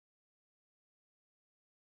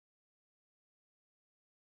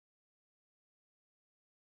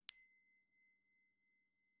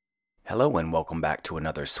Hello and welcome back to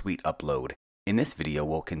another sweet upload. In this video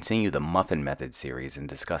we'll continue the Muffin Method series and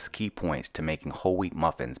discuss key points to making whole wheat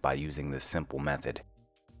muffins by using this simple method.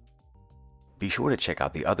 Be sure to check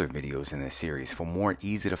out the other videos in this series for more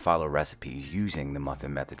easy to follow recipes using the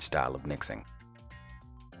Muffin Method style of mixing.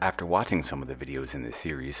 After watching some of the videos in this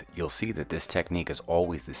series, you'll see that this technique is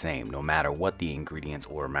always the same no matter what the ingredients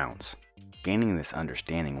or amounts. Gaining this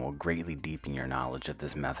understanding will greatly deepen your knowledge of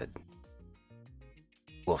this method.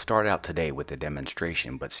 We'll start out today with the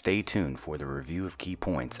demonstration, but stay tuned for the review of key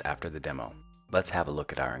points after the demo. Let's have a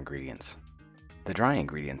look at our ingredients. The dry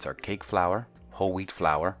ingredients are cake flour, whole wheat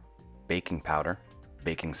flour, baking powder,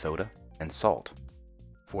 baking soda, and salt.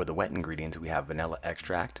 For the wet ingredients we have vanilla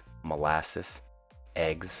extract, molasses,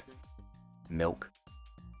 eggs, milk,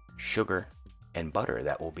 sugar, and butter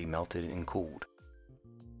that will be melted and cooled.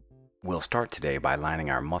 We'll start today by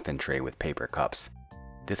lining our muffin tray with paper cups.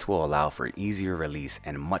 This will allow for easier release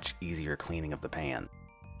and much easier cleaning of the pan.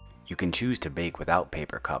 You can choose to bake without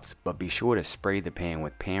paper cups, but be sure to spray the pan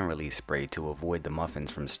with pan release spray to avoid the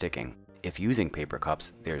muffins from sticking. If using paper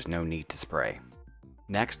cups, there's no need to spray.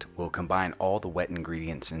 Next, we'll combine all the wet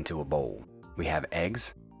ingredients into a bowl. We have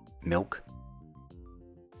eggs, milk,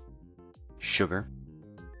 sugar,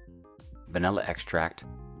 vanilla extract,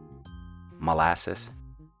 molasses,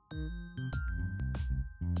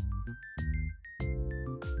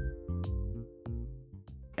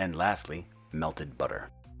 and lastly, melted butter.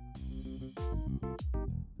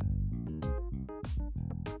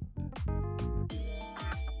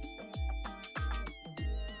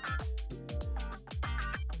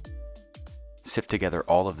 Sift together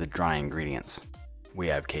all of the dry ingredients. We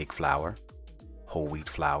have cake flour, whole wheat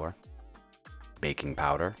flour, baking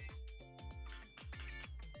powder,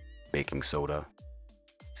 baking soda,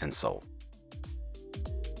 and salt.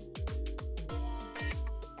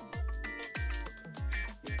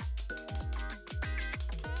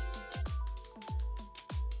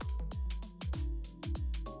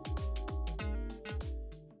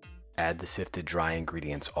 Add the sifted dry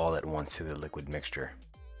ingredients all at once to the liquid mixture.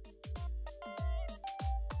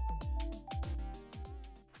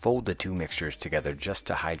 Fold the two mixtures together just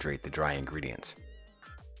to hydrate the dry ingredients.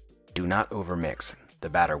 Do not overmix, the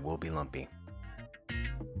batter will be lumpy.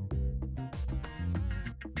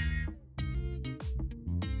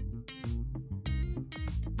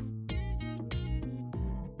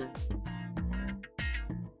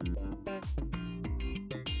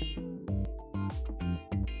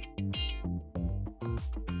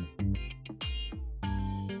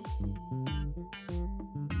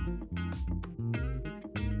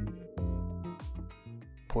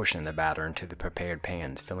 Portion the batter into the prepared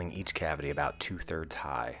pans, filling each cavity about 2/3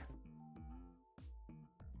 high.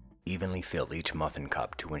 Evenly fill each muffin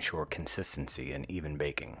cup to ensure consistency and even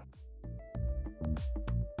baking.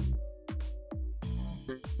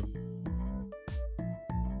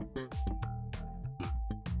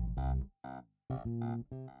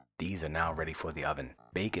 These are now ready for the oven.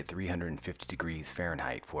 Bake at 350 degrees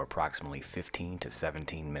Fahrenheit for approximately 15 to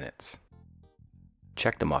 17 minutes.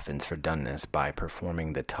 Check the muffins for doneness by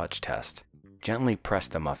performing the touch test. Gently press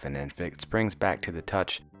the muffin, and if it springs back to the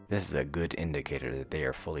touch, this is a good indicator that they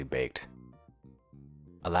are fully baked.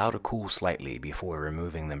 Allow to cool slightly before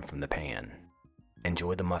removing them from the pan.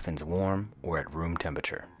 Enjoy the muffins warm or at room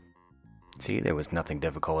temperature. See, there was nothing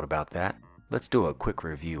difficult about that. Let's do a quick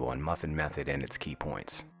review on Muffin Method and its key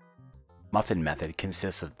points. Muffin Method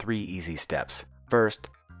consists of 3 easy steps. First,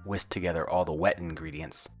 whisk together all the wet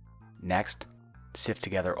ingredients. Next, sift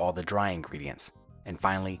together all the dry ingredients, and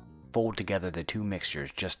finally, fold together the two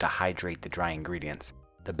mixtures just to hydrate the dry ingredients.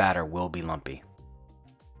 The batter will be lumpy.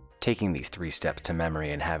 Taking these 3 steps to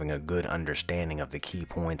memory and having a good understanding of the key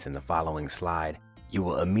points in the following slide, you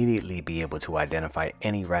will immediately be able to identify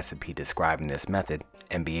any recipe describing this method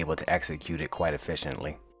and be able to execute it quite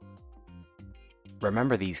efficiently.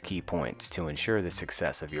 Remember these key points to ensure the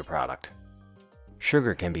success of your product.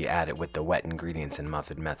 Sugar can be added with the wet ingredients in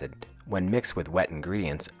Muffin Method. When mixed with wet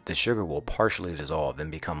ingredients, the sugar will partially dissolve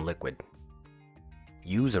and become liquid.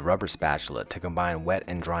 Use a rubber spatula to combine wet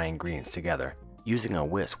and dry ingredients together. Using a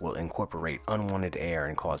whisk will incorporate unwanted air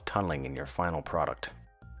and cause tunneling in your final product.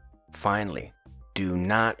 Finally, do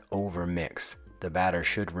not overmix. The batter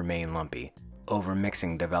should remain lumpy.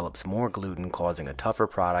 Overmixing develops more gluten, causing a tougher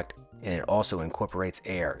product, and it also incorporates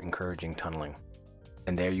air, encouraging tunneling.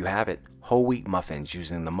 And there you have it, whole wheat muffins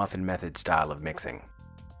using the Muffin Method style of mixing.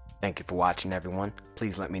 Thank you for watching, everyone.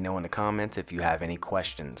 Please let me know in the comments if you have any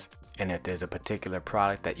questions. And if there's a particular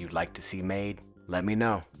product that you'd like to see made, let me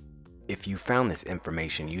know. If you found this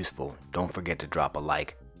information useful, don't forget to drop a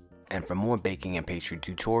like. And for more baking and pastry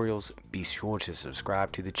tutorials, be sure to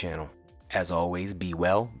subscribe to the channel. As always, be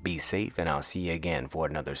well, be safe, and I'll see you again for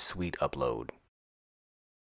another sweet upload.